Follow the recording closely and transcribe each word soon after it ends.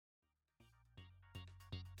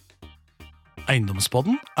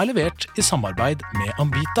Eiendomspodden levert i samarbeid med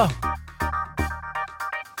Ambita.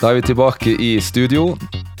 Da vi tilbake i studio.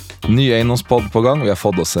 Ny eiendomspodd på gang. Vi har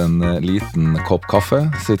fått oss en liten kopp kaffe.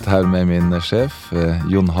 Sitter her med min sjef,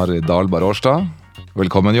 Jon Harry Dahlberg Årstad.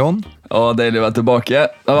 Velkommen, Jon. Deilig å være tilbake.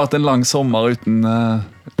 Det har vært en lang sommer uten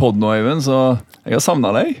podden og Øyvind, så jeg har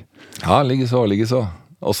savnet deg. Ja, ligge så.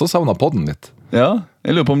 Også savnet podden litt. Ja,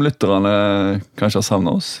 jeg lurer på om lytterne kanskje har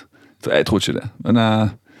savnet oss. Jeg tror ikke det, men...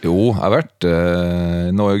 Jo, jeg har vært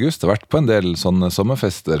nå i august. Jeg har vært på en del sånne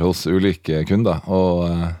sommerfester hos ulike kunder. Og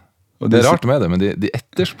det er rart med det, men de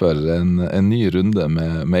etterspør en ny runde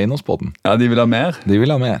med eiendomspodden. Ja, de vil ha mer. De vil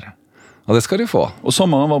ha mer. Og det skal de få. Og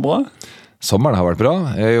sommeren var bra? Sommeren har vært bra.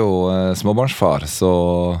 Jeg er jo småbarnsfar, så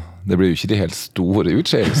det blir jo ikke de helt store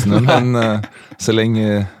utskjellelsene. Men så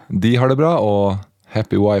lenge de har det bra, og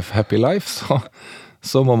happy wife, happy life,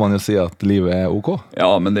 så må man jo si at livet er ok. Ja,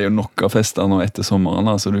 men det er jo nok av fester nå etter sommeren,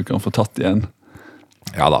 så du kan få tatt igjen.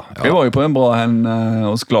 Ja da. Jeg var jo på en bra hen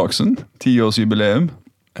hos Clarkson, 10-årsjubileum.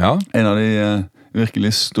 Ja. En av de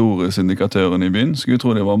virkelig store syndikatørene i byen. Skulle jo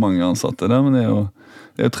tro det var mange ansatte der, men det er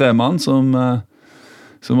jo 3 mann som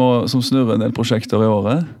snurrer en del prosjekter i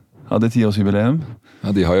året. Hadde 10-årsjubileum. Ja,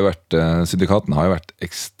 syndikatene har jo vært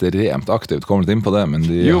ekstremt aktivt, kommer litt inn på det, men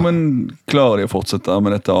men klarer de å fortsette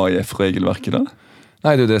med dette AIF-regelverket da?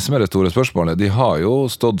 Nei, det er det som er det store spørsmålet. De har jo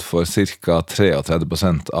stått for ca.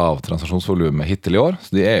 33% av transaksjonsvolumet hittil i år,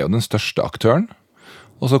 så de er jo den største aktøren.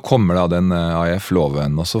 Og så kommer da denne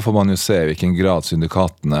AIF-loven, og så får man jo se i hvilken grad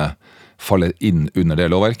syndikatene faller inn under det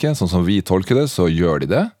lovverket. Sånn som vi tolker det, så gjør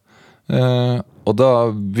de det. Og da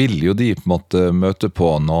vil jo de på en måte møte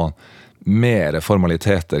på noe mer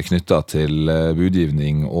formaliteter knyttet til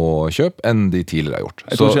budgivning og kjøp enn de tidligere har gjort.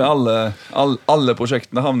 Jeg tror ikke alle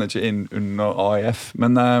prosjektene havner ikke inn under AIF,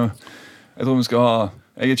 men jeg tror vi skal ha...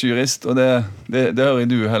 Jeg er ikke jurist, og det hører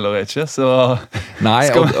du heller ikke, så... Nei,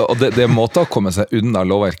 og det er måter å komme seg unna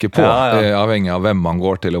lovverket på, avhengig av hvem man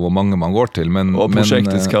går til og hvor mange man går til. Og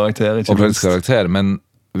prosjektets karakter, ikke minst. Men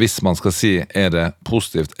hvis man skal si er det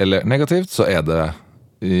positivt eller negativt, så er det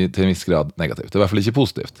til en viss grad negativt. Det er i hvert fall ikke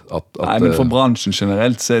positivt. Nei, men for bransjen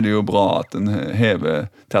generelt så er det jo bra at den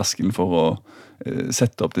hever terskelen for å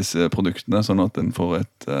sette opp disse produktene, sånn at den får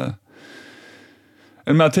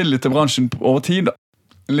en mer tillit til bransjen over tid.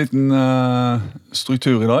 En liten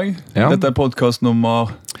struktur i dag. Ja. Dette er podcast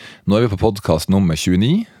nummer... Nå er vi på podcast nummer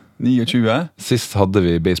 29. 29. Sist hadde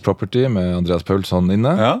vi Base Property med Andreas Paulsson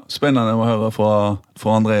inne. Ja, spennende å høre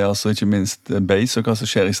fra Andreas og ikke minst Base og hva som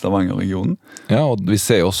skjer i Stavanger-regionen. Ja, og vi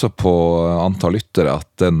ser også på antall lyttere at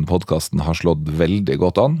den podcasten har slått veldig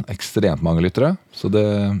godt an. Ekstremt mange lyttere, så det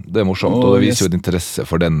er morsomt. Og det viser jo et interesse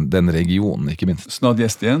for den regionen, ikke minst. Snart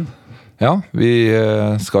gjest igjen? Ja, vi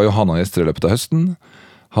skal jo ha noen gjester i løpet av høsten.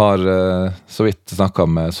 Har så vidt snakket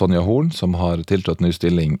med Sonja Horn, som har tiltrådt ny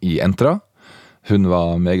stilling i Entra. Hun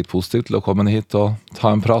var meget positiv til å komme hit og ta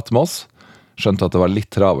en prat med oss. Skjønte at det var litt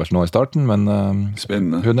travers nå i starten, men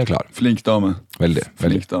hun er klar. Flink dame. Veldig.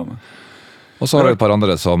 Flink dame. Og så har vi et par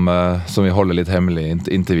andre som vi holder litt hemmelig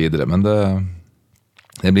inntil videre, men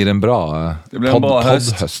det blir en bra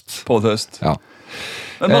poddhøst. Poddhøst. Ja.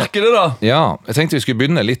 Men markedet da? Ja, jeg tenkte vi skulle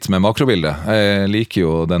begynne litt med makrobildet. Jeg liker jo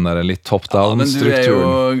den der litt top-down-strukturen.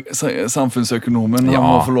 Men du er jo samfunnsøkonomen, han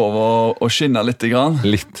må få lov å skinne litt grann.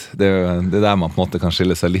 Litt. Det er der man på en måte kan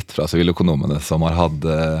skille seg litt fra siviløkonomene som har hatt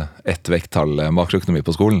ett vekttall makroøkonomi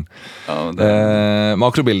på skolen. Ja,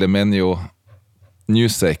 makrobildet mener jo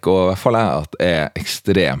Newsec, og i hvert fall jeg, at er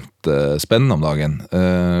ekstremt spennende om dagen.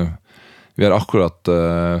 Vi har akkurat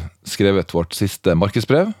skrevet vårt siste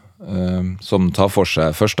markedsbrev, som tar for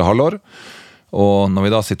seg første halvår, og når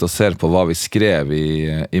vi da sitter og ser på hva vi skrev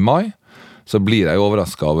i mai, så blir jeg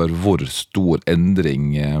overrasket over hvor stor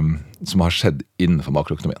endring som har skjedd innenfor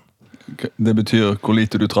makroøkonomien. Det betyr hvor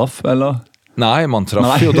lite du traff, eller? Nei, man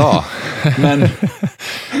traff jo da.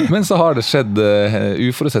 Men så har det skjedd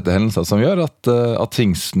uforutsette hendelser som gjør at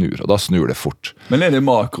ting snur, og da snur det fort. Men er det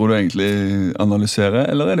makro du egentlig analyserer,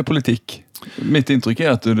 eller er det politikk? Mitt inntrykk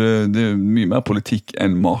er at det er mye mer politikk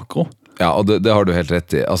enn makro. Ja, og det har du helt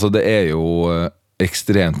rett i. Altså, det er jo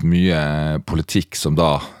ekstremt mye politikk som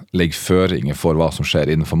da legger føringer for hva som skjer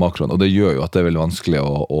innenfor makroen, og det gjør jo at det er veldig vanskelig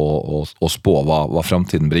å spå hva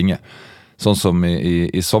fremtiden bringer. Sånn som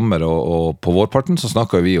i sommer og på vårparten så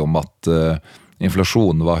snakket vi om at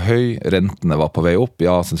inflasjonen var høy, rentene var på vei opp.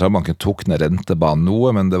 Ja, sentralbanken tok ned rentebanen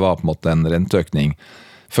noe, men det var på en måte en renteøkning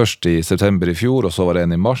først i september i fjor, og så var det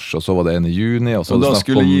en i mars, og så var det en i juni. Og da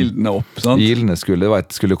skulle yieldene opp, sant? Yieldene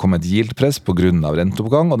skulle komme et yieldpress på grunn av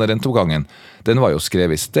renteoppgang, og den renteoppgangen, den var jo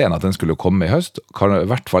skrevet i sten at den skulle komme i høst, i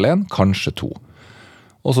hvert fall en, kanskje to.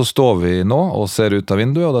 Og så står vi nå og ser ut av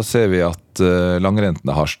vinduet, og da ser vi at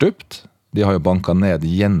langrentene har stupt. De har jo banket ned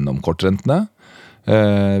gjennom kortrentene.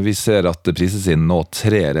 Vi ser at det prises inn nå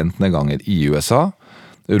 3 rentenedganger i USA.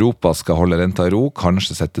 Europa skal holde renta i ro,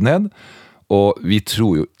 kanskje sette ned. Og vi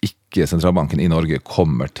tror jo ikke sentralbanken i Norge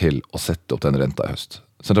kommer til å sette opp den renta i høst.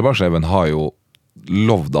 Sentralbanksjefen har jo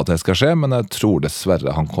lovd at det skal skje, men jeg tror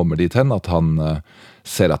dessverre han kommer dit hen at han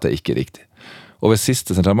ser at det ikke er riktig. Og ved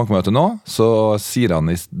siste sentralbankmøte nå, så sier han,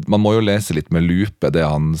 man må jo lese litt med lupe det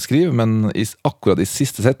han skriver, men akkurat i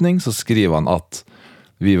siste setning så skriver han at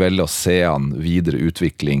vi velger å se an videre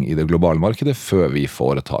utvikling i det globale markedet før vi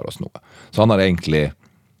foretar oss noe. Så han har egentlig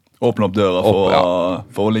åpne opp døra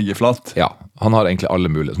for å ligge flatt. Ja, han har egentlig alle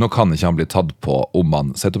muligheter. Nå kan ikke han bli tatt på om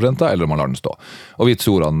han setter opp renta, eller om han lar den stå. Og vi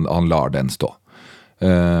tror han lar den stå.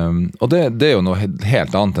 Og det er jo noe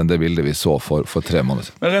helt annet enn det bildet vi så for 3 måneder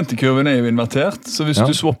siden. Men rentekurven er jo invertert, så hvis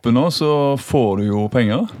du swapper nå, så får du jo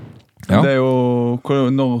penger. Ja. Det er jo,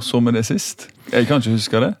 når så vi det sist? Jeg kan ikke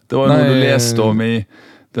huske det. Det var noe du leste om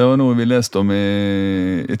det var noe vi leste om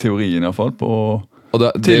i teorien i hvert fall,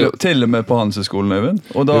 til og med på Handelshøyskolen, Øyvind.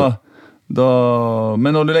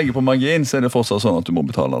 Men når du legger på margin, så er det fortsatt sånn at du må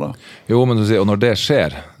betale det. Jo, men du sier, og når det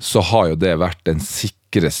skjer, så har jo det vært den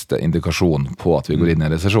sikreste indikasjonen på at vi går inn i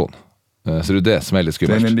en resesjon. Så det er det som er litt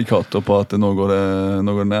skummelt. Det er en indikator på at nå går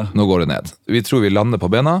det ned. Nå går det ned. Vi tror vi lander på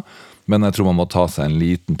bena, men jeg tror man må ta seg en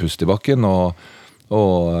liten pust i bakken.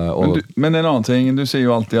 Men en annen ting, du sier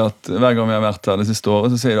jo alltid at hver gang vi har vært her det siste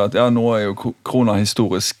året, så sier du at nå er jo krona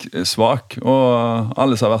historisk svak, og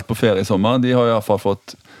alle som har vært på ferie i sommer, de har i hvert fall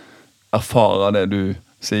fått erfare det du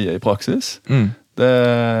sier i praksis.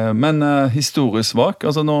 Men historisk svak,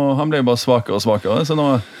 altså han ble jo bare svakere og svakere, så nå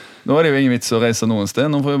er det jo ingen vits å reise noen sted.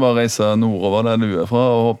 Nå får vi bare reise nordover der du er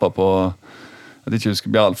fra og håpe på at det ikke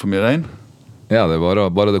skal bli alt for mye regn. Ja, det er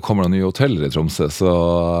bare det kommer noen nye hoteller i Tromsø,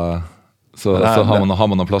 så har man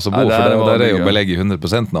noen plass å bo, for der er jo belegg i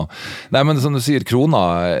 100% nå. Nei, men som du sier, krona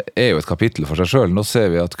er jo et kapittel for seg selv. Nå ser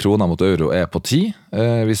vi at krona mot euro er på 10.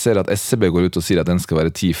 Vi ser at SEB går ut og sier at den skal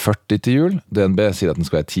være 10,40 til jul. DNB sier at den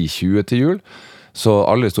skal være 10,20 til jul. Så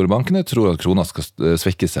alle de store bankene tror at krona skal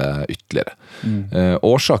svekke seg ytterligere.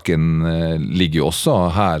 Årsaken ligger jo også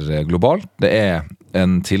her globalt. Det er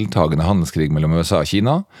en tiltagende handelskrig mellom USA og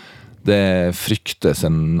Kina. Det fryktes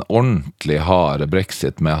en ordentlig hard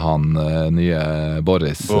Brexit med han nye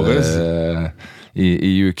Boris.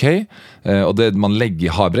 I UK. Og det man legger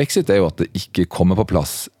i hard Brexit er jo at det ikke kommer på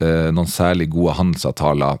plass noen særlig gode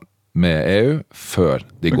handelsavtaler med EU før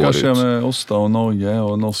de går ut. Hva skjer med oss da, og Norge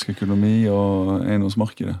og norsk økonomi og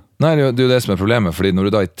eiendomsmarkedet? Nei, det er jo det som er problemet, fordi når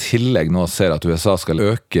du da i tillegg nå ser at USA skal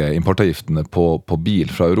øke importavgiftene på bil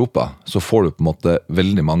fra Europa, så får du på en måte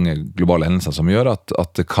veldig mange globale hendelser som gjør at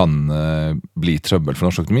det kan bli trøbbel for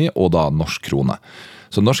norsk økonomi, og da norsk krone.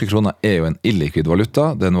 Så norske krone er jo en illikvid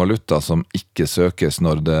valuta. Det er en valuta som ikke søkes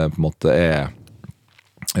når det på en måte er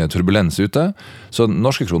turbulens ute. Så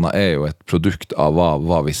norske kroner er jo et produkt av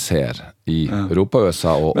hva vi ser i Europa,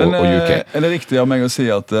 USA og UK. Er det riktig av meg å si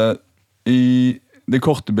at i det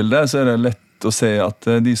korte bildet så er det lett å se at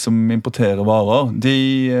de som importerer varer, de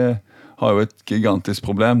har jo et gigantisk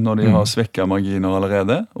problem når de har svekket marginer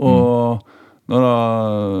allerede, og når da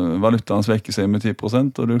valutaen svekker seg med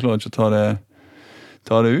 10%, og du klarer ikke å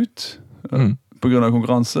ta det ut på grunn av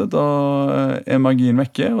konkurranse, da er marginen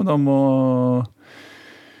vekke, og da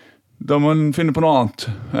må man finne på noe annet.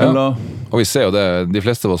 Eller? Ja. Og vi ser jo det, de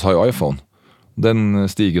fleste av oss har jo iPhone. Den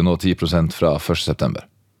stiger jo nå 10% fra 1. september.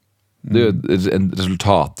 Det er jo en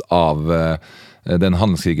resultat av den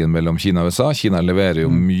handelskrigen mellom Kina og USA. Kina leverer jo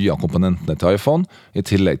mye av komponentene til iPhone, i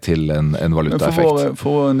tillegg til en valutaeffekt.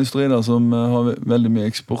 For industrier som har veldig mye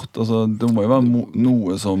eksport, altså, det må jo være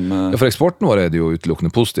noe som... Ja, for eksporten vår er det jo utelukkende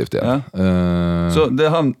positivt, ja. Så det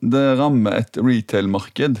rammer et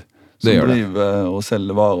retail-marked som driver og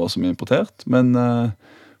selger varer som er importert, men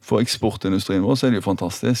for eksportindustrien vår så er det jo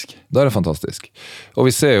fantastisk. Da er det fantastisk. Og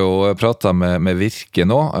vi ser jo, prater med Virke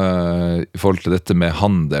nå, i forhold til dette med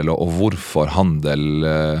handel, og hvorfor handel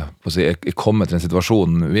er kommet til den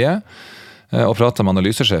situasjonen vi er, og prater med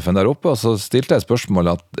analysesjefen der oppe, og så stilte jeg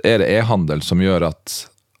spørsmålet at er det e-handel som gjør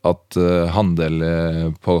at handel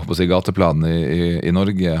på gateplanen i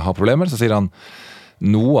Norge har problemer? Så sier han,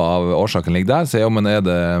 noe av årsaken ligger der, så men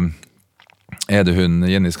er det hun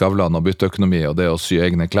Jenny Skavlan og bytteøkonomi og det å sy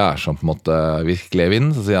egne klær som på en måte virkelig er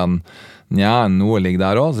vind? Så sier han, nja, noe ligger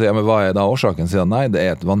der også. Så sier jeg, men hva er da årsaken? Så sier han, nei, det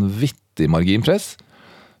er et vanvittig marginpress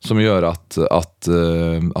som gjør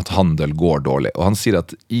at handel går dårlig. Og han sier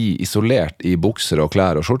at isolert i bukser og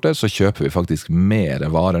klær og skjorter så kjøper vi faktisk mer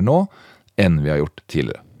varer nå enn vi har gjort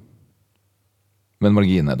tidligere. Men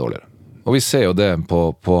marginen er dårligere. Og vi ser jo det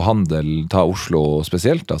på handel, ta Oslo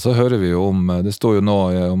spesielt, da, så hører vi jo om, det står jo nå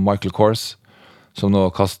om Michael Kors, som nå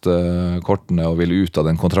kaster kortene og vil ut av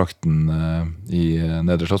den kontrakten i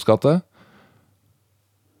Nedre Slottsgate.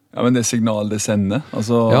 Ja, men det signal det sender,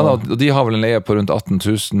 altså... Ja, da, og de har vel en leie på rundt 18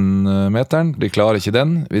 000 meteren. De klarer ikke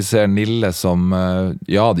den. Vi ser Nille som,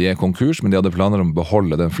 ja, de konkurs, men de hadde planer om å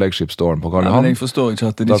beholde den flagship-storen på Karl Johan. Ja, men jeg forstår ikke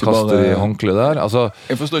at de da ikke bare... kaster de håndkle der. Altså,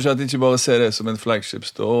 jeg forstår ikke at de ikke bare ser det som en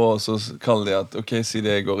flagship-store, og så kaller de at, ok,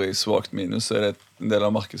 siden det går i svagt minus, så det en del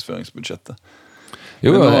av markedsføringsbudsjettet.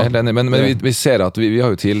 Jo, men vi ser at vi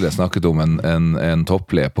har jo tidligere snakket om en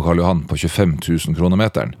toppleie på Karl Johan på 25 000 kroner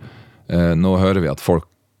meteren. Nå hører vi at folk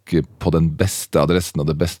på den beste adressen og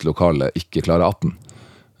det beste lokalet ikke klarer 18.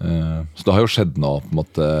 Så det har jo skjedd noe på en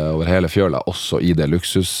måte over hele fjøla, også i det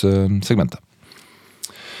luksussegmentet.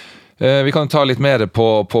 Vi kan ta litt mer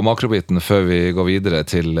på makrobiten før vi går videre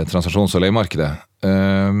til transaksjons- og leiemarkedet.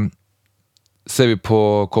 Ser vi på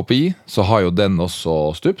KPI, så har jo den også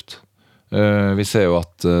stupt. Vi ser jo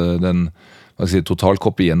at den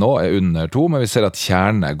totalkopien nå under 2, men vi ser at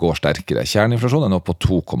kjerne går sterkere. Kjerneinflasjonen er nå på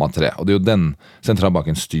 2,3, og det er jo den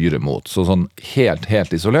sentralbanken styrer mot. Så sånn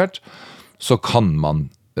helt isolert, så kan man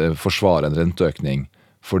forsvare en renteøkning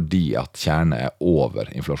fordi at kjerne er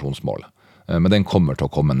over inflasjonsmålet. Men den kommer til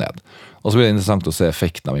å komme ned. Og så blir det interessant å se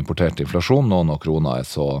effekten av importert inflasjon nå når krona er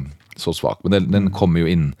så svak. Men den kommer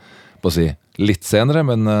jo inn på å si litt senere,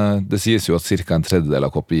 men det sies jo at cirka en tredjedel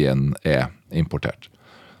av kopien er importert.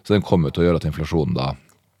 Så den kommer til å gjøre at inflasjonen da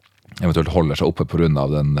eventuelt holder seg oppe på grunn av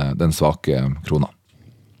den svake krona.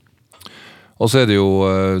 Og så er det jo,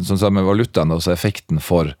 som sagt med valutaen, også effekten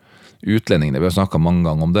for utlendingene. Vi har snakket mange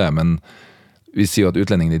ganger om det, men vi sier jo at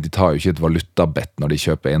utlendingene de tar jo ikke et valutabett når de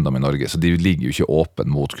kjøper eiendom i Norge, så de ligger jo ikke åpen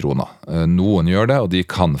mot krona. Noen gjør det, og de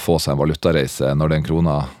kan få seg en valutareise når den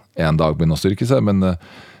krona en dag begynner å styrke seg, men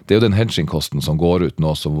det er jo den hedgingkosten som går ut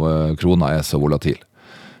nå som krona er så volatil.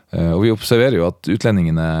 Og vi observerer jo at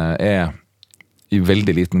utlendingene er i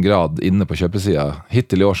veldig liten grad inne på kjøpesiden.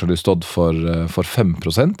 Hittil i år så har de stått for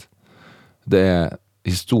 5%. Det er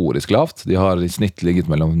historisk lavt. De har i snitt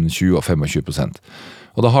ligget mellom 20 og 25%.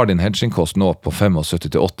 Og da har de en hedgingkost nå på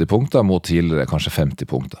 75-80 punkter mot tidligere kanskje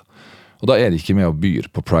 50 punkter. Og da er de ikke med og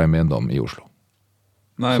byr på prime eiendom i Oslo.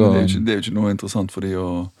 Nei, men det er jo ikke noe interessant for de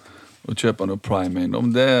å kjøpe noe prime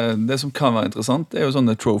eiendom. Det som kan være interessant, det er jo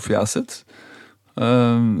sånne trophy assets.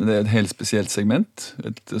 Det er et helt spesielt segment,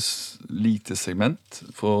 et lite segment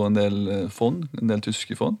for en del fond, en del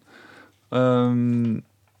tyske fond.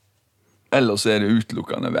 Ellers er det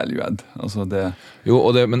utelukkende value add. Altså det... Jo,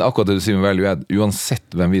 men akkurat det du sier med value add,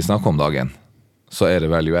 uansett hvem vi snakker om dagen, så er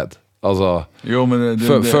det value add. Altså, jo, men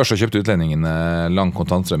før så kjøpte utlendingene lang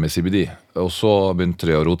kontantstrøm i CBD, og så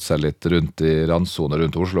begynte de å rote seg litt rundt i randsoner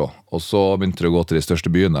rundt Oslo, og så begynte de å gå til de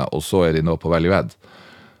største byene, og så er de nå på value add.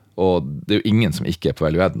 Og det er jo ingen som ikke er på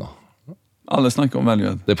value add nå. Alle snakker om value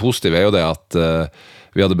add. Det positive er jo det at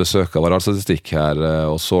vi hadde besøk av arealstatistikk her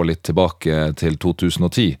og så litt tilbake til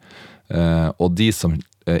 2010. Og de som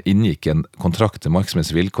inngikk en kontrakt til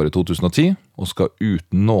markedsmessige vilkår i 2010 og skal ut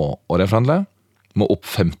nå og reforhandle, må opp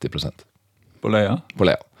 50%. På leia? På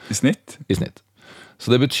leia. I snitt? I snitt. Så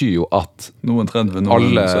det betyr jo at noen 30, noen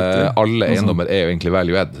 70. Alle eiendommer er jo egentlig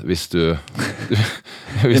value add hvis du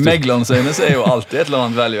I meglernes øyne så er jo alltid et eller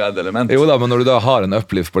annet value add element. Jo da, men når du da har en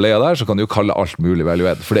uplift på leia der, så kan du jo kalle alt mulig value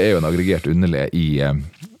add, for det er jo en aggregert underleie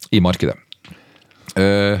i markedet.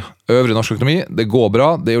 Øvrig norsk økonomi, det går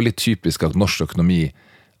bra. Det er jo litt typisk at norsk økonomi,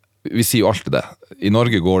 vi sier jo alltid det. I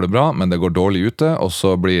Norge går det bra, men det går dårlig ute, og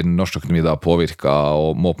så blir norsk økonomi da påvirket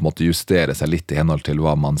og må på en måte justere seg litt i henhold til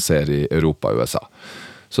hva man ser i Europa og USA.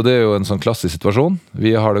 Så det er jo en sånn klassisk situasjon.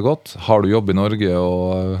 Vi har det godt. Har du jobb i Norge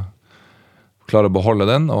og klarer å beholde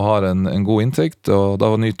den og har en god inntekt, og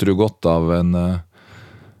da nyter du godt av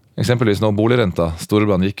eksempelvis når boligrenta,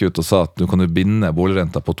 Storebrand gikk ut og sa at du kan binde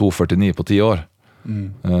boligrenta på 2,49 på 10 år.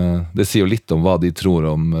 Det sier jo litt om hva de tror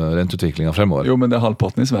om renteutviklingen fremover. Jo, men det er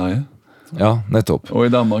halvparten i Sverige. Ja, nettopp. Og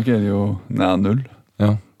i Danmark er det jo nær null.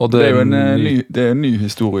 Ja. Og det er jo en ny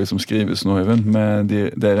historie som skrives nå, Øyvind, med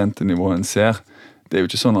det rentenivået en ser. Det er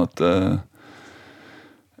jo ikke sånn at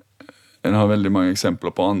en har veldig mange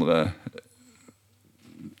eksempler på andre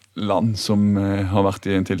land som har vært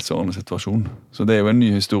i en tilsvarende situasjon. Så det er jo en ny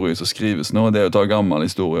historie som skrives nå. Det er jo å ta gammel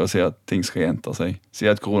historie og si at ting skal gjenta seg. Si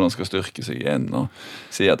at koronaen skal styrke seg igjen. Og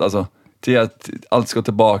si at, alt skal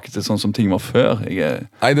tilbake til sånn som ting var før. Jeg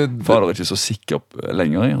er ikke så sikker på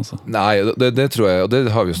lenger. Altså. Nei, det tror jeg, og det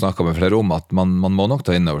har vi jo snakket med flere om, at man må nok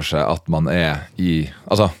ta inn over seg at man er i...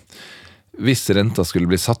 Altså, hvis renta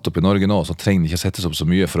skulle bli satt opp i Norge nå, så trenger det ikke settes opp så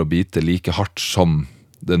mye for å bite like hardt som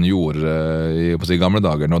den gjorde i gamle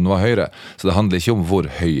dager når den var høyere. Så det handler ikke om hvor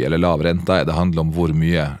høy eller lav renta det handler om hvor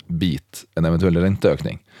mye bit en eventuell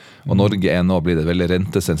renteøkning. Og Norge nå blitt et veldig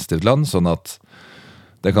rentesensitivt land, sånn at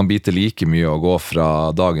det kan bite like mye å gå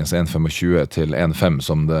fra dagens 1,25 til 1,5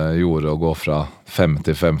 som det gjorde å gå fra 5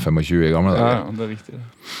 til 5,25 i gamle dager. Ja, det riktig.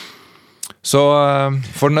 Så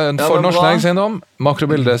for norsk næringseiendom,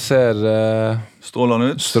 makrobildet ser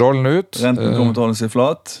strålende ut. Renten kommer til å holde seg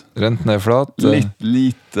flat. Renten flat.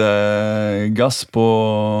 Litt gass på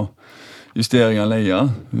justering av leia.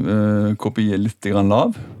 KPI litt grann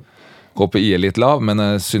lav. KPI litt lav, men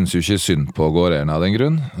jeg synes jo ikke synd på gårdeierne av den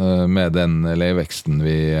grunn, med den leieveksten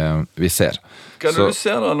vi ser. Hva du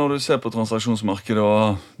ser da når du ser på transaksjonsmarkedet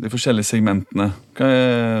og de forskjellige segmentene? Hva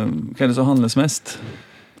det som handles mest?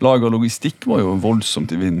 Lager og logistikk var jo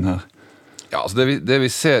voldsomt i vinden her. Ja, altså det vi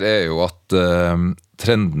ser jo at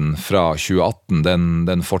trenden fra 2018,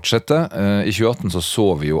 den fortsetter. I 2018 så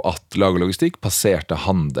vi jo at lager og logistikk passerte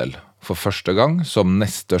handel for første gang som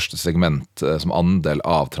nest største segment som andel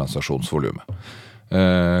av transaksjonsvolumet.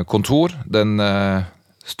 Kontor, den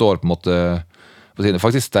står på en måte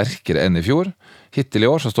faktisk sterkere enn i fjor. Hittil i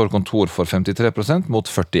år så står kontor for 53% mot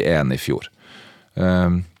 41% i fjor.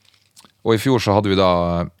 Og i fjor så hadde vi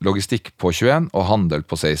da logistikk på 21 og handel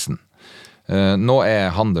på 16. Nå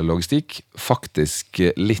handel og logistikk faktisk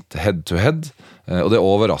litt head to head, og det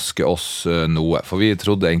overrasker oss noe, for vi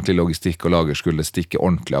trodde egentlig logistikk og lager skulle stikke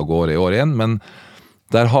ordentlig av gårde i år igjen, men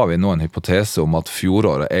der har vi nå en hypotese om at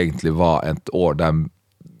fjoråret egentlig var et år der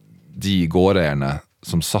de gårdeierne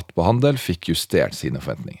som satt på handel fikk justert sine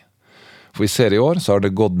forventninger. For vi ser i år så har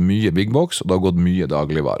det gått mye big box, og det har gått mye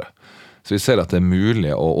dagligvare. Så vi ser at det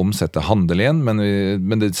mulig å omsette handel igjen,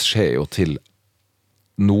 men det skjer jo til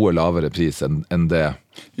noe lavere pris enn det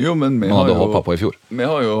man hadde håpet på i fjor. Vi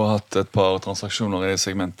har jo hatt et par transaksjoner i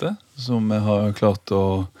segmentet som vi har klart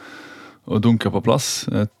å dunke på plass.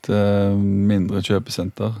 Et mindre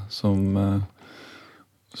kjøpesenter som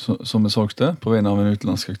vi solgte på vegne av en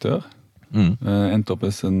utenlandsk aktør. Endte opp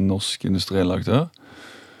as en norsk industriell aktør.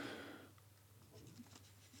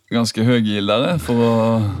 Ganske høygildere, for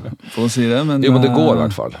å si det. Men, jo, men det går i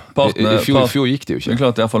hvert fall. I fjor gikk det jo ikke. Det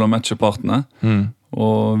klarte i hvert fall å matche partene.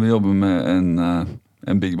 Og vi jobber med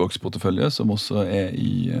en big box-portefølje som også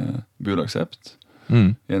i Budaksept.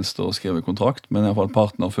 Gjenstår å skrive kontrakt, men i hvert fall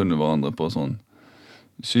partene har funnet hverandre på sånn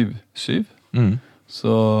 7.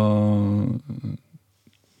 Så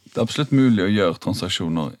det er absolutt mulig å gjøre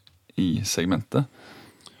transaksjoner i segmentet.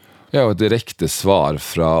 Ja, og et direkte svar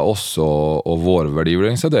fra oss og vår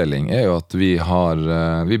verdivurderingsavdeling jo at vi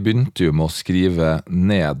begynte jo med å skrive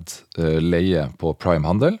ned leie på prime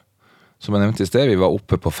handel. Som jeg nevnte i sted, vi var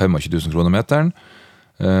oppe på 25 000 kroner meteren.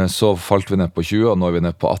 Så falt vi ned på 20, og nå vi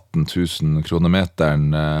ned på 18 000 kroner meteren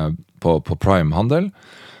på prime handel.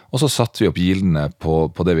 Og så satte vi opp gildene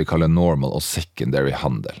på det vi kaller normal og secondary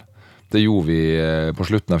handel. Det gjorde vi på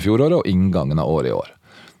slutten av fjoråret og inngangen av året i år.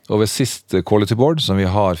 Og ved sist quality board, som vi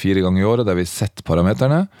har 4 ganger i året, der vi setter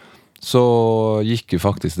parameterne, så gikk vi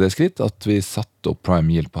faktisk det skritt at vi satte opp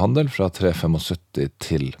prime yield på handel fra 3,75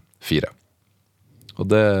 til 4. Og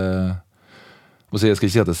det, jeg skal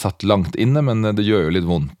ikke si at det satt langt inne, men det gjør jo litt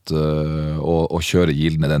vondt å kjøre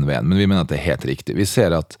yieldene den veien. Men vi mener at det helt riktig. Vi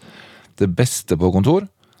ser at det beste på kontor,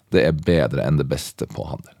 det bedre enn det beste på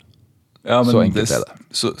handel. Ja, men så enkelt det.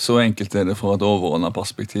 Så enkelt det fra et overordnet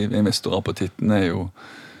perspektiv. Investorappetitten jo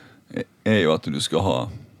at du skal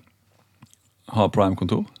ha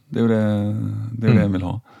prime-kontor. Det jo det jeg vil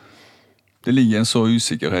ha. Det ligger en så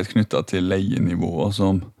usikkerhet knyttet til leienivåer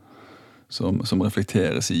som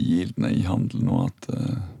reflekteres i gildene i handelen, og at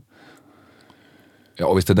ja,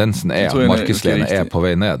 og hvis tendensen at markedsledene på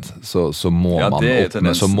vei ned, så må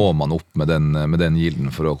man opp med den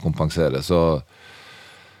gilden for å kompensere. Så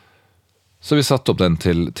vi satte opp den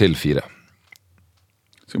til 4.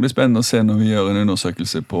 Det skal bli spennende å se når vi gjør en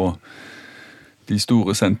undersøkelse på de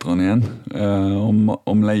store sentrene igjen,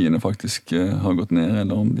 om leiene faktisk har gått ned,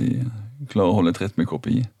 eller om de klarer å holde tritt med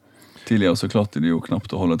KPI. Tidligere så klarte de jo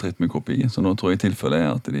knapt å holde tritt med KPI, så nå tror jeg tilfellet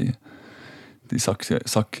at de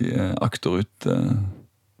akter ut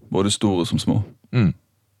både store som små.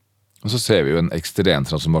 Og så ser vi jo en ekstrem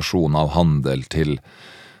transformasjon av handel til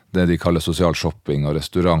det de kaller sosial shopping og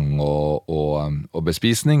restaurant og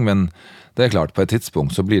bespisning, men det klart, på et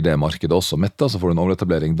tidspunkt så blir det markedet også mettet, så får du en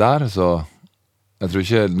overetablering der, så jeg tror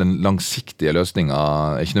ikke den langsiktige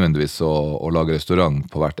løsningen ikke nødvendigvis å lage restaurant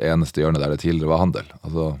på hvert eneste hjørne der det tidligere var handel.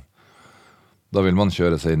 Altså, da vil man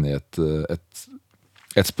kjøre seg inn i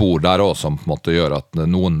et spor der også, som på en måte gjør at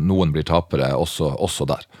noen blir tapere også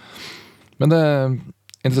der. Men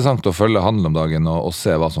interessant å følge handel om dagen og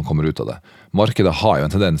se hva som kommer ut av det. Markedet har jo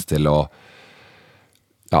en tendens til å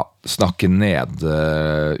snakke ned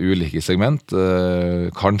ulike segment,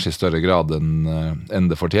 kanskje i større grad enn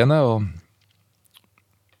det fortjener, og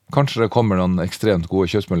kanskje det kommer noen ekstremt gode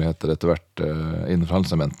kjøpsmuligheter etter hvert innenfor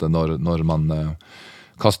handelssegmentet når man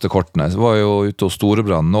kaster kortene. Jeg var jo ute hos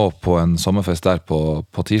Storebrand nå på en sommerfest der på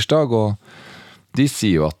tirsdag, og de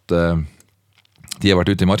sier jo at de har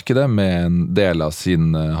vært ute i markedet med en del av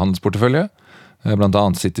sin handelsportefølje, blant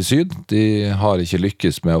annet City Syd. De har ikke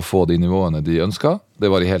lykkes med å få de nivåene de ønsker. Det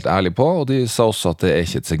var de helt ærlige på, og de sa også at det er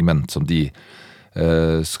ikke et segment som de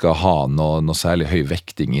skal ha noe særlig høy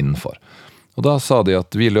vekting innenfor. Og da sa de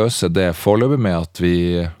at vi løser det forløpet med at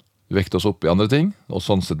vi vekter oss opp i andre ting, og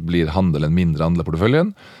sånn sett blir handel en mindre andel av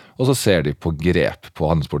porteføljen, og så ser de på grep på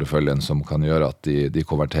handelsporteføljen som kan gjøre at de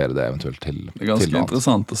konverterer det eventuelt til Det er ganske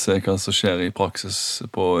interessant å se hva som skjer i praksis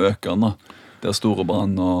på Økern, der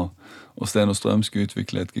Storebrand og Sten og Strøm skulle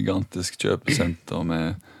utvikle et gigantisk kjøpesenter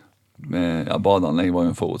med badeanlegg var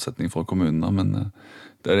jo en forutsetning for kommunene, men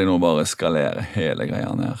det er de nå bare skalerer hele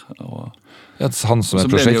greia ned. Og han som er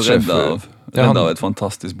prosjektsjef reddet av et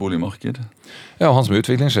fantastisk boligmarked. Ja, han som er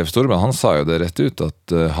utviklingssjef Storebrand, han sa jo det rett ut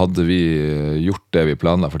at hadde vi gjort det vi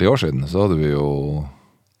planla for 10 år siden, så hadde vi jo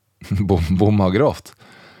bomma grovt.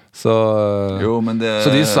 Så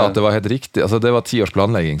de sa at det var helt riktig. Altså, det var 10 års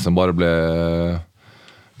planlegging som bare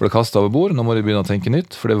ble kastet over bord. Nå må de begynne å tenke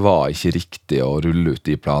nytt, for det var ikke riktig å rulle ut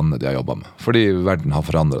de planene de har jobbet med. Fordi verden har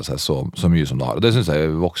forandret seg så mye som det har. Og det synes jeg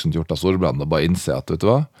er voksent gjort av Storebrand, å bare innse at, vet du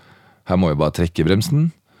hva, her må vi bare trekke i bremsen.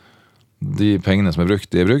 De pengene som er brukt,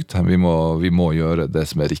 de er brukt. Vi må gjøre det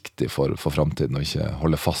som er riktig for fremtiden, og ikke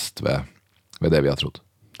holde fast ved det vi har trodd.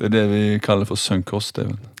 Det er det vi kaller for sunk cost,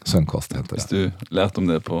 Steven. Sunk cost heter det. Hvis du lærte om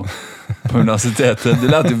det på universitetet. Du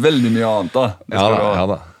lærte jo veldig mye annet da.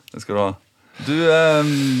 Det skal du ha.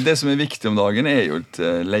 Det som er viktig om dagen er jo et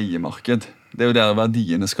leiemarked. Det er jo der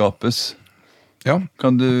verdiene skapes. Ja.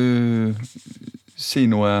 Kan du si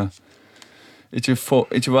noe, ikke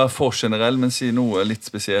være for generell, men si noe litt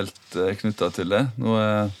spesielt knyttet til det?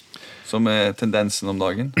 Noe som er tendensen om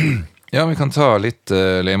dagen? Ja, vi kan ta litt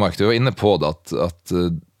leiemarked. Vi var inne på det at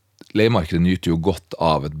leiemarkedet nyter jo godt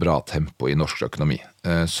av et bra tempo i norsk økonomi.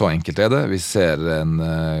 Så enkelt er det. Vi ser en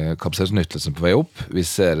kapasitetsutnyttelse på vei opp. Vi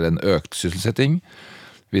ser en økt sysselsetting.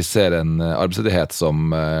 Vi ser en arbeidsledighet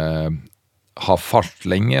som har falt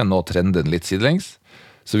lenge, nå trender den litt sidelengs.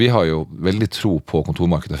 Så vi har jo veldig tro på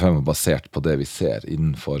kontormarkedet fremover basert på det vi ser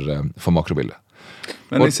innenfor makrobildet.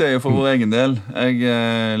 Men jeg ser jo for vår egen del,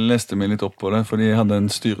 jeg leste meg litt opp på det, fordi jeg hadde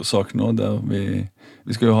en styresak nå der vi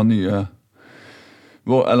skal jo ha nye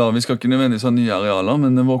vi skal ikke nødvendigvis ha nye arealer,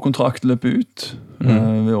 men vår kontrakt løper ut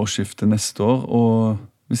ved årsskiftet neste år, og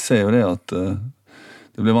vi ser jo det at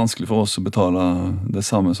det blir vanskelig for oss å betale det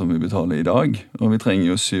samme som vi betaler i dag, og vi trenger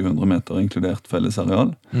jo 700 meter inkludert fellesareal,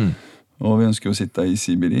 og vi ønsker å sitte i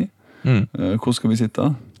CBD. Hvor skal vi sitte?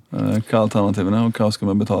 Hva er alternativene, og hva skal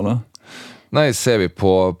vi betale? Nei, ser vi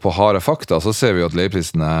på harde fakta, så ser vi at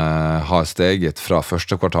leieprisene har steget fra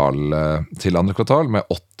første kvartal til andre kvartal med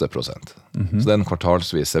 8%. Så den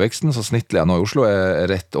kvartalsvise veksten, så snittlig nå i Oslo er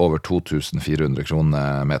rett over 2400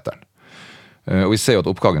 kroner meteren. Og vi ser jo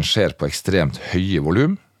at oppgangen skjer på ekstremt høye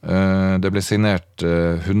volum. Det ble signert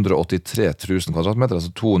 183 000 kvadratmeter,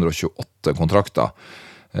 altså 228 kontrakter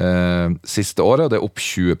siste året, og det er opp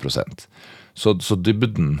 20%. Så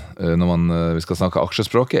dybden, når vi skal snakke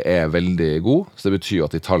aksjespråket, er veldig god, så det betyr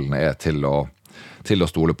at de tallene er til å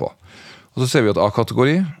stole på. Og så ser vi at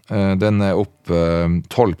A-kategori, den er opp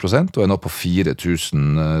 12%, og er nå på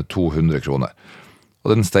 4200 kroner. Og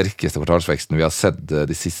det er den sterkeste kvartalsveksten vi har sett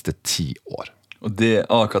de siste 10 år. Og det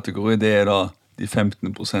A-kategori, det er da de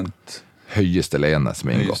 15% høyeste leiene som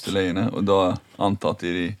er inngått. Høyeste leiene, og da antatt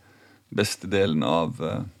i de beste delene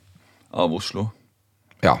av Oslo.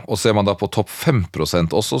 Ja, og ser man da på topp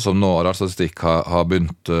 5% også, som nå Arealstatistikk har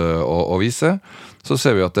begynt å vise, så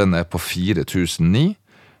ser vi at den er på 4009,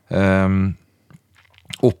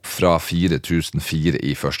 opp fra 4004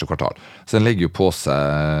 i første kvartal. Så den legger jo på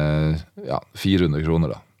seg 400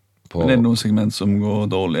 kroner da. Men er det noen segment som går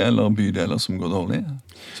dårlig, eller bydeler som går dårlig,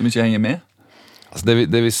 som ikke henger med? Altså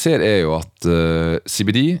det vi ser er jo at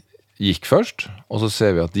CBD gikk først, og så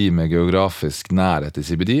ser vi at de med geografisk nærhet til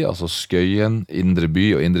CBD, altså Skøyen, Indre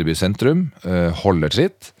by og Indre by sentrum, holder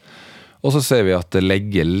tritt. Og så ser vi at det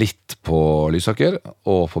legger litt på Lysaker,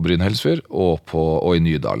 og på Bryn-Helsfyr, og i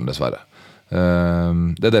Nydalen, dessverre.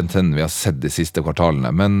 Det er den trenden vi har sett de siste kvartalene,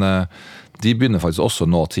 men de begynner faktisk også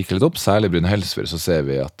nå å tikke litt opp, særlig Bryn-Helsfyr, så ser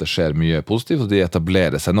vi at det skjer mye positivt, og de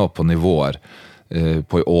etablerer seg nå på nivåer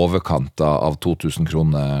på i overkant av 2000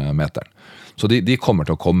 kroner meteren. Så de kommer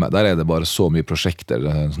til å komme. Der det bare så mye prosjekter.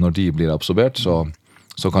 Så når de blir absorbert,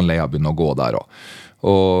 så kan leia begynne å gå der også.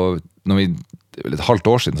 Og når et halvt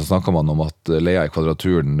år siden så snakket man om at leia i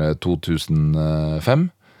Kvadraturen 2005,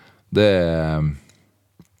 det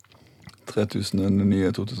 3000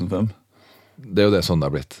 nye 2005. Det jo det sånn det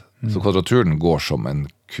har blitt. Så Kvadraturen går som en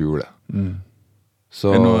kule.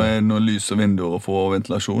 Så, det noe lys og vinduer å få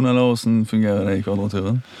ventilasjon, eller hvordan fungerer det i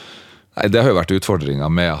Kvadraturen? Nei, det har jo vært utfordringer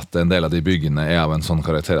med at en del av de byggene av en sånn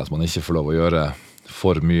karakter at man ikke får lov å gjøre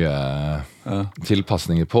for mye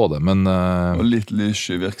tilpassninger på det, men og litt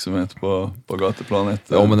lyssky virksomhet på gateplanet.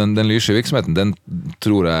 Ja, men den lyssky virksomheten, den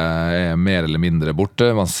tror jeg mer eller mindre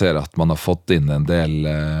borte. Man ser at man har fått inn en del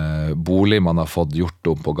bolig, man har fått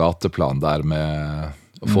gjort opp på gateplan der med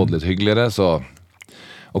å få det litt hyggeligere,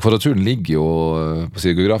 og Kvadraturen ligger jo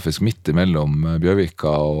geografisk midt imellom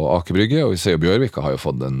Bjørvika og Aker Brygge, og vi ser jo Bjørvika har jo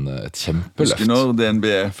fått et kjempeløft. Husker når DNB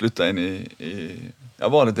flyttet inn i ja,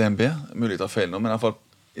 var det DNB? Mulig å ta feil nå, men i hvert fall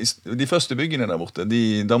de første byggene der borte,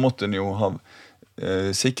 der måtte en jo ha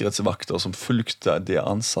sikkerhetsvakter som fulgte de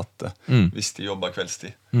ansatte hvis de jobbet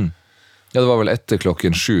kveldstid. Ja, det var vel etter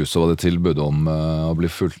 7:00 så var det tilbud om å bli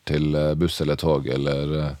fulgt til buss eller tog,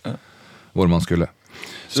 eller hvor man skulle.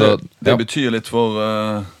 Så det betyr litt for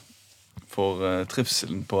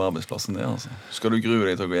trivselen på arbeidsplassen der, altså. Skal du grue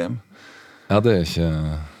deg til å gå hjem? Ja, det ikke...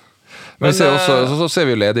 Men så ser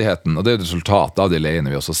vi jo ledigheten, og det et resultat av de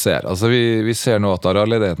leiene vi også ser. Altså vi ser nå at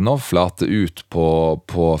arealledigheten nå flater ut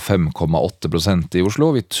på 5,8% i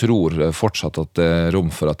Oslo. Vi tror fortsatt at det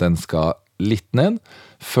rom for at den skal litt ned,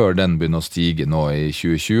 før den begynner å stige nå i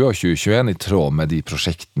 2020 og 2021, i tråd med de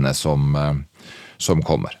prosjektene som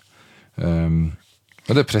kommer.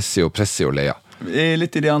 Og det presser jo leia.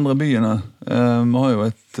 Litt i de andre byene. Vi har jo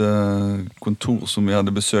et kontor som vi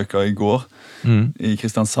hadde besøk av i går, i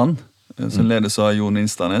Kristiansand, som ledes av Jon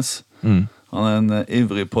Instanes. Han en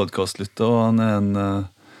ivrig podcastlytter, og han en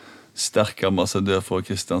sterk ambassadør for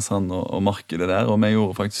Kristiansand og markedet der, og vi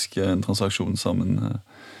gjorde faktisk en transaksjon sammen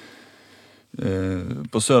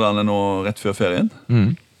på Sørlandet nå rett før ferien.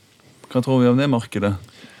 Hva tror vi om det markedet?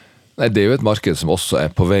 Nei, det jo et marked som også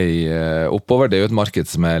på vei oppover. Det jo et marked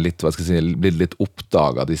som litt, blitt litt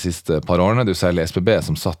oppdaget de siste par årene. Det jo særlig SBB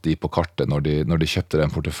som satt de på kartet når de kjøpte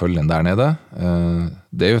den porteføljen der nede.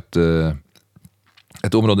 Det jo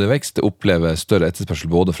et område i vekst. Det opplever større etterspørsel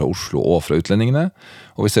både fra Oslo og fra utlendingene.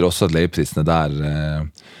 Og vi ser også at leieprisene der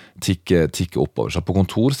tikker oppover. Så på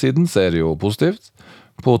kontorsiden så det jo positivt.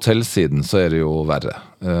 På hotellsiden så det jo verre.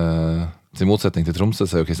 Til motsetning til Tromsø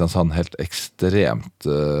så jo Kristiansand helt ekstremt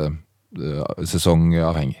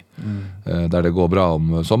sesongavhengig. Der det går bra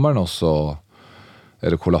om sommeren, og så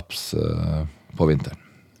det kollaps på vinteren.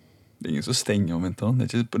 Det ingen som stenger om vinteren, det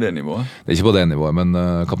ikke på det nivået. Det ikke på det nivået, men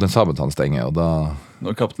Kaptein Sabeltann stenger, og da...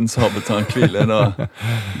 Når Kaptein Sabeltann hviler, da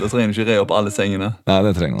trenger du ikke re opp alle sengene. Nei,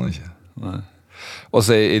 det trenger han ikke. Nei. Og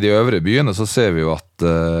så i de øvrige byene så ser vi jo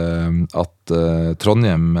at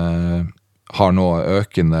Trondheim har nå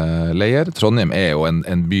økende leier. Trondheim jo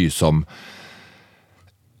en by som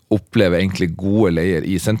opplever egentlig gode leier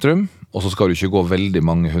i sentrum, og så skal du ikke gå veldig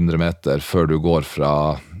mange 100 meter før du går fra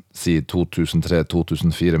si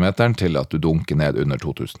 2003-2004 meteren til at du dunker ned under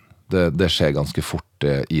 2000. Det skjer ganske fort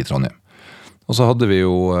i Trondheim. Og så hadde vi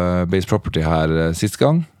jo Base Property her sist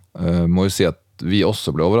gang. Må jo si at vi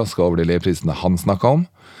også ble overrasket over de leieprisene han snakket om.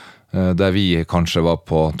 Der vi kanskje var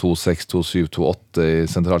på 2,6, 2,7, 2,8 i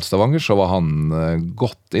sentralt Stavanger, så var han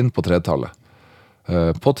godt inn på tretallet.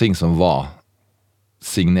 På ting som var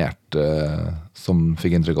signert, som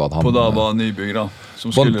fikk inntrykk av at han... På da var nybygg da?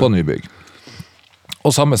 På nybygg.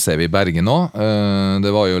 Og samme ser vi i Bergen nå. Det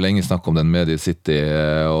var jo lenge snakk om den Media City,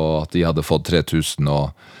 og at de hadde fått 3000, og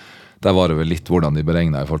der var det vel litt hvordan de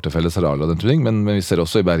beregnet i forhold til fellesareal og den ting, men vi ser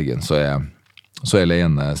også i Bergen så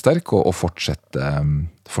leien sterk og fortsette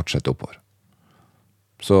oppover.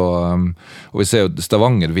 Så, og vi ser jo,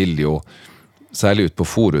 Stavanger vil jo, særlig ut på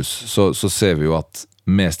Forus, så ser vi jo at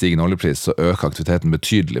med stigende oljepris så øker aktiviteten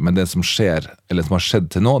betydelig, men det som skjer, eller som har skjedd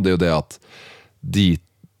til nå, det jo det at de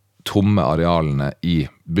tomme arealene i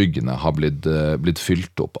byggene har blitt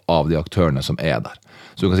fylt opp av de aktørene som der.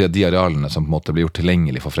 Så du kan si at de arealene som på en måte blir gjort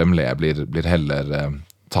tilgjengelig for fremleie blir heller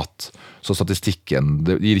tatt. Så statistikken,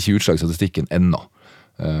 det gir ikke utslag i statistikken ennå,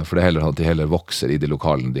 for det heller at de heller vokser i de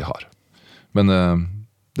lokalene de har. Men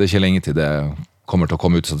det ikke lenge til det kommer til å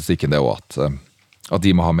komme ut i statistikken det også, at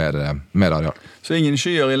de må ha mer areal. Så ingen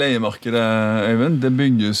skyer i leiemarkedet, Øyvind? Det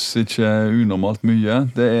bygges ikke unormalt mye.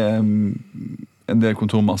 Det en del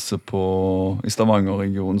kontormasse i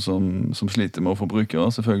Stavanger-regionen som sliter med å få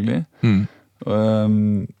brukere, selvfølgelig.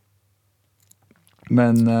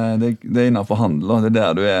 Men det innenfor handel, det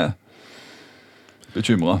der du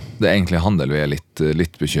bekymret. Det er egentlig handel vi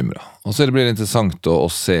litt bekymret. Og så blir det interessant å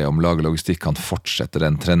se om Lager Logistikk kan fortsette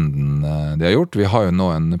den trenden de har gjort. Vi har jo nå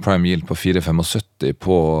en prime yield på 4,75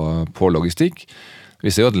 på logistikk. Vi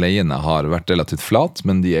ser jo at leiene har vært relativt flat,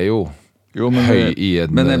 men de er jo høy i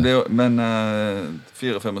en... Men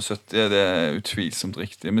 4,75 er det utvilsomt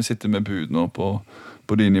riktig. Vi sitter med bud nå på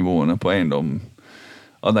de nivåene på eiendom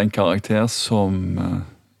av den karakter som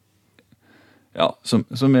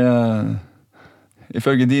er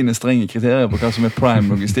ifølge dine strenge kriterier på hva som er prime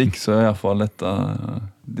logistikk, så er i hvert fall dette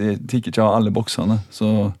det tikker ikke av alle boksene,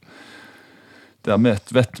 så der vet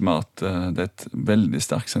vi at det er et veldig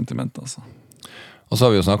sterkt sentiment, altså. Og så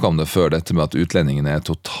har vi jo snakket om det før, dette med at utlendingene er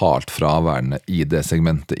totalt fraværende i det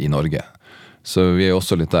segmentet i Norge. Så vi er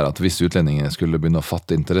også litt der at hvis utlendingene skulle begynne å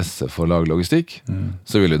fatte interesse for Lager Logistikk,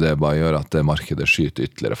 så vil jo det bare gjøre at det markedet skyter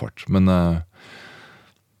ytterligere fart. Men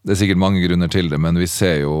det er sikkert mange grunner til det, men vi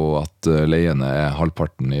ser jo at leiene er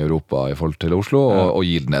halvparten i Europa i forhold til Oslo, og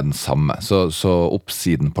yielden er den samme. Så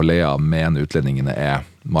oppsiden på leia med utlendingene er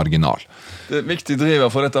marginal. Det viktige driver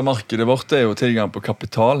for dette markedet vårt er jo tilgang på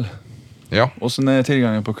kapital. Ja. Hvordan er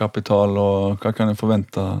tilgangen på kapital, og hva kan jeg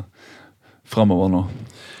forvente fremover nå?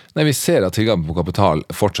 Nei, vi ser at tilgangen på kapital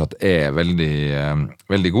fortsatt er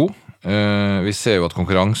veldig god. Vi ser jo at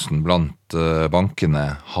konkurransen blant bankene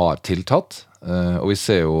har tiltatt, og vi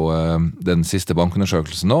ser jo den siste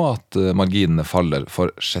bankundersøkelsen nå at marginene faller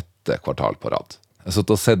for 6. kvartal på rad. Jeg har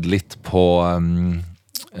satt og sett litt på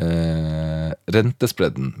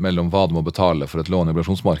rentespredden mellom hva du må betale for et lån i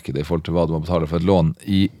obligasjonsmarkedet i forhold til hva du må betale for et lån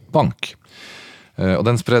i bank. Og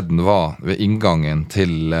den spredden var ved inngangen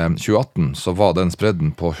til 2018, så var den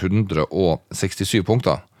spredden på 167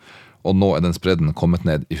 punkter, og nå er den spredden kommet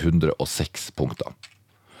ned i 106 punkter.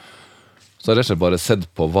 Så jeg har rett og slett bare sett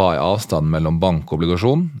på hva er avstanden mellom bank og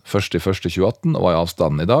obligasjon 1.1.2018, og hva er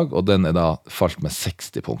avstanden i dag, og den er da falt med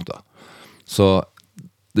 60 punkter. Så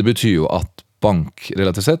det betyr jo at bank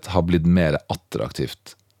relativt sett har blitt mer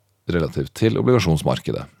attraktivt relativt til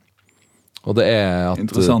obligasjonsmarkedet. Og det er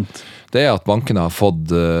at bankene har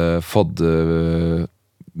fått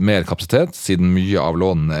mer kapasitet, siden mye av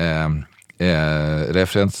lånene er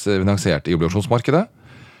referensfinansiert i obligasjonsmarkedet,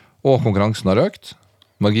 og konkurransen har økt.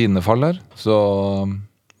 Marginene faller, så...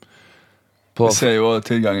 Vi ser jo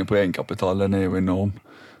tilgangen på egenkapital, den er jo enorm.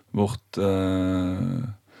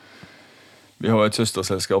 Vi har et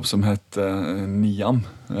søsterselskap som heter Niam,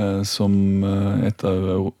 som er et av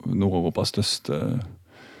Nord-Europas største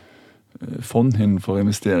fond innenfor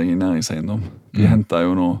investering i næringseiendom. De henter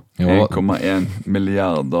jo nå 1,1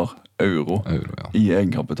 milliarder euro i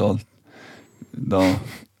egenkapital. Da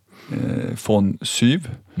fond 7,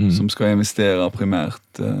 som skal investere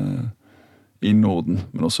primært i Norden,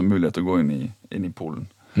 men også mulighet til å gå inn i Polen.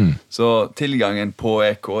 Så tilgangen på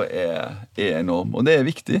EK er enorm, og det er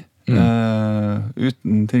viktig.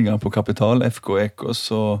 Uten tilgang på kapital, FK og EK,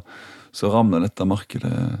 så ramler dette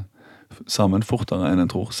markedet sammen fortere enn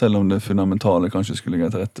jeg tror. Selv om det fundamentale kanskje skulle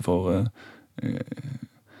ligge til rette for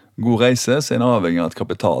god reise, så er en avhengig av at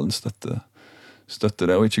kapitalen støtter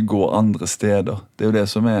det, og ikke går andre steder. Det er jo det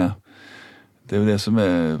som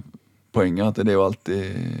er poenget, at det er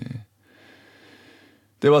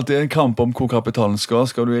jo alltid en kamp om hvor kapitalen skal.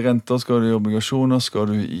 Skal du i renter, skal du i obligasjoner, skal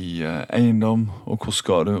du i eiendom, og hvor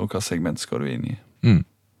skal du, og hva segment skal du inn i?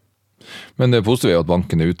 Men det positive er at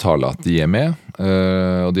bankene uttaler at de er med,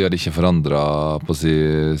 og de har ikke forandret på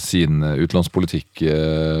sin utlånspolitikk,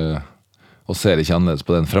 og ser ikke annerledes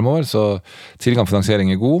på den fremover. Så tilgang på finansiering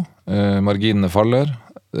er god, marginene faller,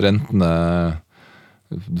 rentene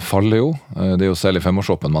faller jo. Det er jo særlig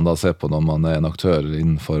femårshoppen man da ser på når man er en aktør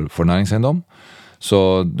innenfor næringseiendom.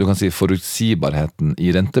 Så du kan si forutsigbarheten i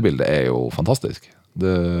rentebildet er jo fantastisk.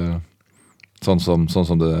 Sånn som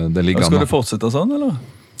det ligger an. Skal det fortsette sånn, eller?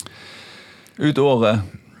 Ut året,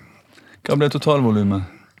 hva ble totalvolumet?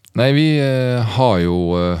 Nei, vi har jo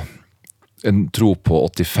en tro på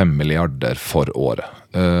 85 milliarder for året.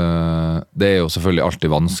 Det er jo selvfølgelig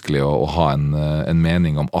alltid vanskelig å ha en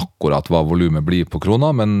mening om akkurat hva volumet blir på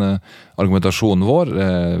krona, men argumentasjonen vår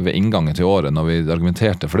ved inngangen til året, når vi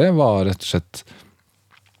argumenterte for det, var rett og slett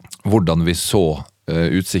hvordan vi så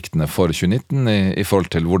utsiktene for 2019 i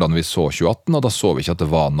forhold til hvordan vi så 2018, og da så vi ikke at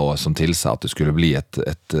det var noe som tilsa at det skulle bli et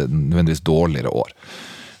nødvendigvis dårligere år.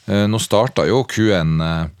 Nå startet jo Q1,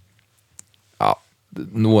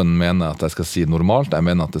 noen mener at jeg skal si normalt, jeg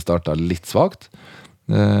mener at det startet litt svagt.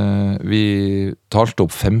 Vi talte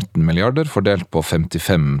opp 15 milliarder fordelt på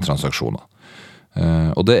 55 transaksjoner.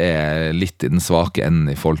 Og det er litt i den svake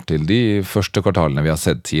enden i forhold til de første kvartalene vi har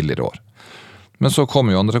sett tidligere år. Men så kom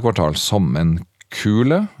jo andre kvartal som en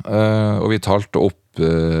kule, og vi talte opp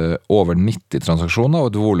over 90 transaksjoner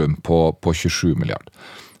og et volum på 27 milliard.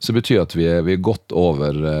 Så det betyr at vi er godt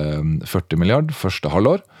over 40 milliard første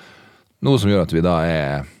halvår, noe som gjør at vi da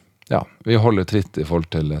vi holder tritt i forhold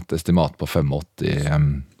til et estimat på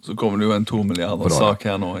 85. Så kommer det jo en 2 milliarder sak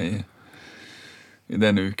her nå i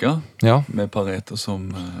denne uka, med Pareto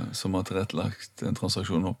som har tilrettelagt en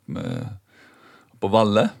transaksjon opp på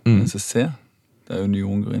Valle, SSC. Det er jo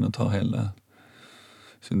Union går inn og tar hele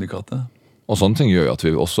syndikatet. Og sånne ting gjør jo at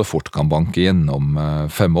vi også fort kan banke gjennom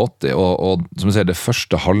 85, og som jeg ser, det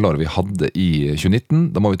første halvår vi hadde i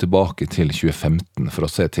 2019, da må vi tilbake til 2015 for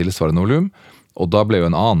å se tilsvarende volum, og da ble jo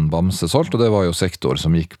en annen bamse solgt, og det var jo sektor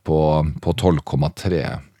som gikk på 12,3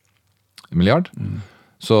 milliard.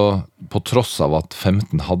 Så på tross av at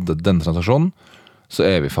 15 hadde den transaksjonen, så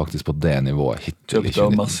er vi faktisk på det nivået hittil i 2019. Kjøpt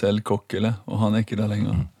av Marcel Kokkele, og han er ikke der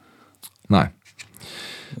lenger. Nei.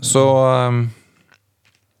 Så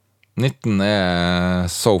 19 er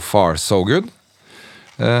so far so good.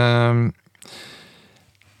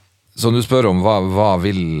 Så du spør om hva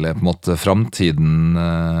vil på en måte fremtiden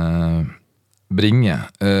bringe.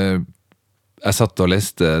 Jeg satt og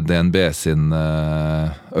leste DNB sin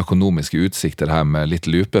økonomiske utsikter her med litt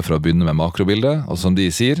lupe for å begynne med makrobildet, og som de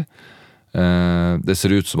sier, det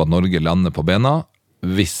ser ut som at Norge lander på bena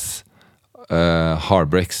hvis hard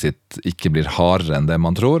Brexit ikke blir hardere enn det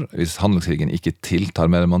man tror, hvis handelskrigen ikke tiltar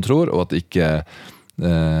mer enn man tror, og at ikke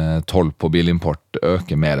toll på bilimport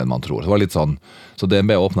øker mer enn man tror. Det var litt sånn, så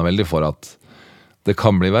DNB åpnet veldig for at det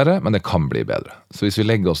kan bli verre, men det kan bli bedre. Så hvis vi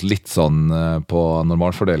legger oss litt sånn på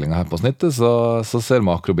normalfordelingen her på snittet, så ser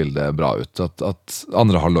makrobildet bra ut, at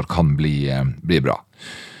andre halvår kan bli bra.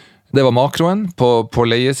 Det var makroen. På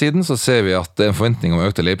leiesiden så ser vi at det er en forventning om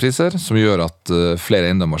økte leiepriser, som gjør at flere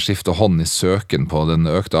eiendommer skifter hånd i søken på den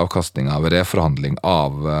økte avkastningen ved reforhandling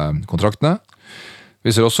av kontraktene.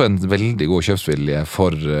 Vi ser også en veldig god kjøpsvilje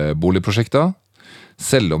for boligprosjekter.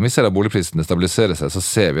 Selv om vi ser at boligprisene stabiliserer seg, så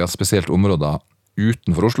ser vi at spesielt områder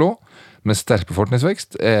utenfor Oslo, med sterk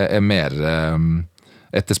befolkningsvekst, er mer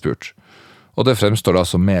etterspurt. Og det fremstår da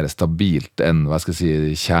som mer stabilt enn,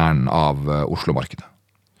 kjernen av Oslo-markedet.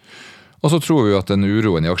 Og så tror vi at den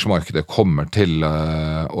uroen i aksjemarkedet kommer til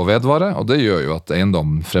å vedvare, og det gjør jo at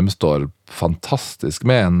eiendom fremstår fantastisk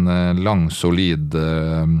med en lang, solid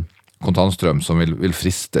kontantstrøm som vil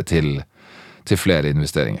friste til flere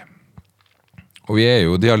investeringer. Og vi er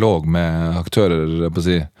jo i dialog med aktører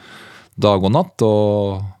dag og natt,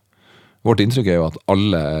 og vårt inntrykk er jo at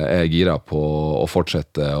alle er gira på å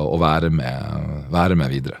fortsette å være med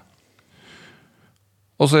videre.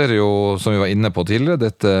 Og så er det jo, som vi var inne på tidligere,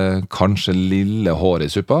 dette kanskje lille hår i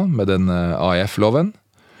suppa med den AIF-loven,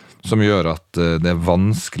 som gjør at det er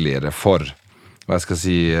vanskeligere for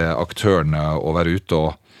aktørene å være ute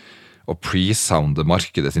og pre-sounde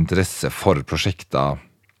markedets interesse for prosjekter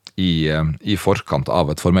i forkant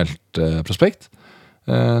av et formelt prospekt,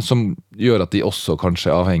 som gjør at de også kanskje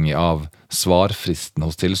er avhengig av svarfristen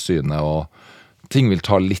hos tilsynet, og ting vil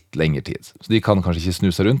ta litt lengre tid. Så de kan kanskje ikke snu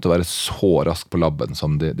seg rundt og være så rask på labben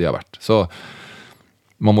som de har vært. Så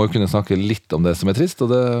man må jo kunne snakke litt om det som er trist,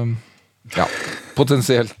 og det,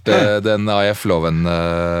 potensielt den AIF-loven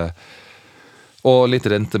og litt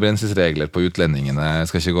rentebegrensningsregler på utlendingene. Jeg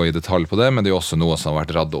skal ikke gå i detalj på det, men det er også noe som har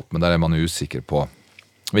vært radd opp, men der er man usikker på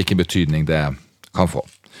hvilken betydning det kan få.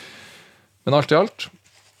 Men alt i alt,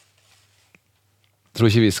 tror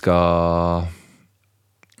ikke vi skal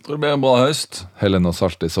Jeg tror det blir en bra høst. helle noe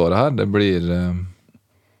salt i såret her. Det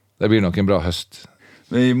blir nok en bra høst.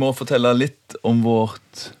 Vi må fortelle litt om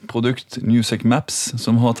vårt produkt Newsec Maps,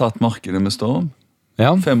 som har tatt markedet med storm.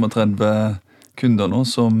 Ja, 35 kunder nå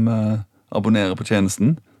som abonnerer på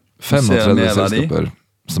tjenesten. 35 selskaper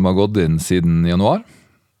som har gått inn siden januar.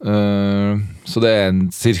 Så det er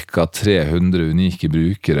cirka 300 unike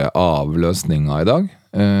brukere av løsninger i dag.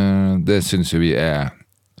 Det synes jo vi er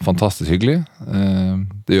fantastisk hyggelig.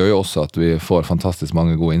 Det gjør jo også at vi får fantastisk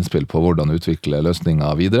mange gode innspill på hvordan utvikle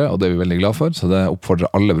løsninger videre, og det er vi veldig glad for, så det oppfordrer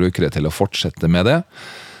alle brukere til å fortsette med det.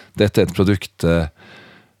 Dette er et produkt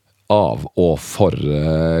av og for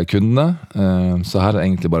kundene, så her er det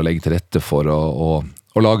egentlig bare å legge til rette for å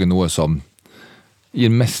lage noe som gir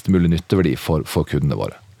mest mulig nytteverdi for kundene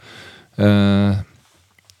våre.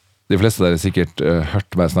 De fleste av dere sikkert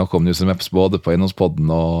hørt meg snakke om Newsec Maps både på Eiendomspodden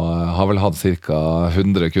og har vel hatt ca.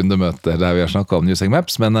 100 kundemøter der vi har snakket om Newsec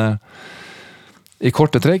Maps, men i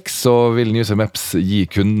korte trekk så vil Newsec Maps gi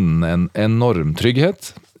kunden en enorm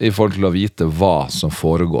trygghet i forhold til å vite hva som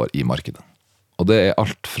foregår i markedet. Og det er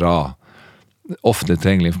alt fra offentlig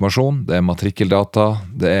tilgjengelig informasjon, det er matrikkeldata,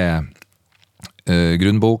 det er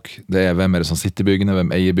grunnbok, det er hvem er det som sitter i byggene,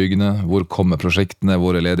 hvem eier byggene, hvor kommer prosjektene,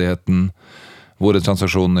 hvor er ledigheten, hvor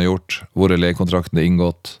transaksjonen gjort, hvor leiekontrakten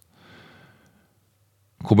inngått.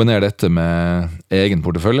 Kombiner dette med egen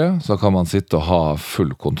portefølje, så kan man sitte og ha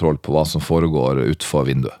full kontroll på hva som foregår utenfor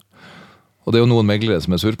vinduet. Og det er jo noen meglere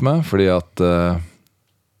som sur på meg, fordi at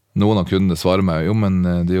noen av kundene svarer meg, jo, men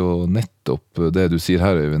det er jo nettopp det du sier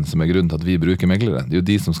her, Øyvind, som er grunnen til at vi bruker meglere. Det er jo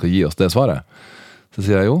de som skal gi oss det svaret. Så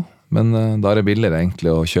sier jeg jo, men da er det billigere egentlig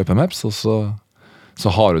å kjøpe Maps, og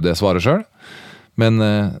så har du det svaret selv. Men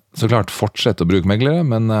så klart fortsett å bruke meglere,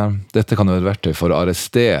 men dette kan jo være et verktøy for å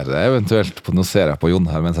arrestere, eventuelt, nå ser jeg på Jon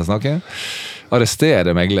her mens jeg snakker,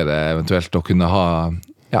 arrestere meglere eventuelt, og kunne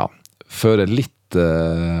føre litt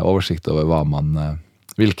oversikt over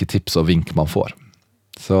hvilke tips og vink man får.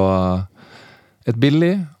 Så et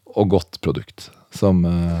billig og godt produkt, som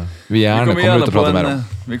vi gjerne kommer ut og prate mer om.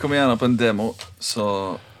 Vi kommer gjerne på en demo,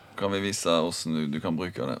 så kan vi vise hvordan du kan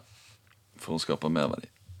bruke det for å skape mer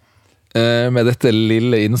verdi. Med dette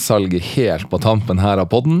lille innsalget helt på tampen her av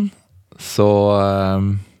podden, så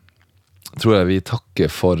tror jeg vi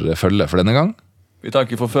takker for følge for denne gang. Vi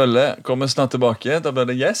takker for følge, kommer snart tilbake, da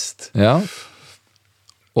blir det gjest. Ja,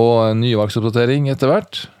 og ny valgsoppdatering etter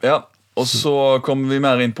hvert. Ja, og så kommer vi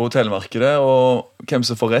mer inn på hotellmarkedet, og hvem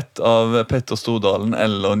som får rett av Petter Stordalen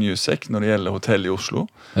eller Newsec når det gjelder hotell i Oslo.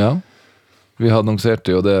 Ja, vi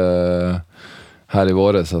annonserte jo det her i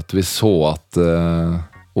våres, at vi så at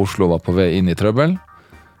Oslo var på vei inn i trøbbel.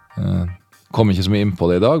 Kom ikke så mye inn på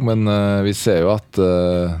det i dag, men vi ser jo at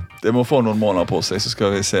det må få noen måneder på seg, så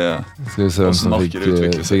skal vi se hvem som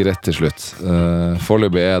fikk rett til slutt.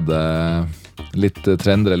 Foreløpig er det litt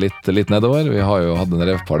trendere, litt nedover. Vi har jo hatt en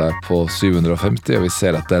revpar der på 750, og vi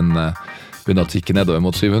ser at den begynner å tikke nedover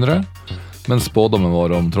mot 700. Men spådommen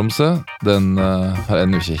vår om Tromsø, den har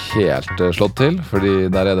ennå ikke helt slått til, fordi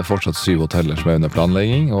der er det fortsatt 7 hoteller som er under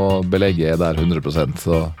planlegging, og belegget er der 100%,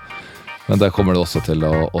 men der kommer det også til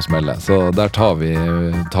å smelle. Så der tar vi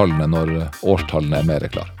tallene når årstallene er mer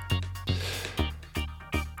klar.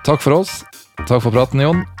 Takk for oss. Takk for praten,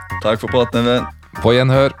 Jon. Takk for praten, venn. På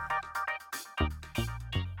gjenhør.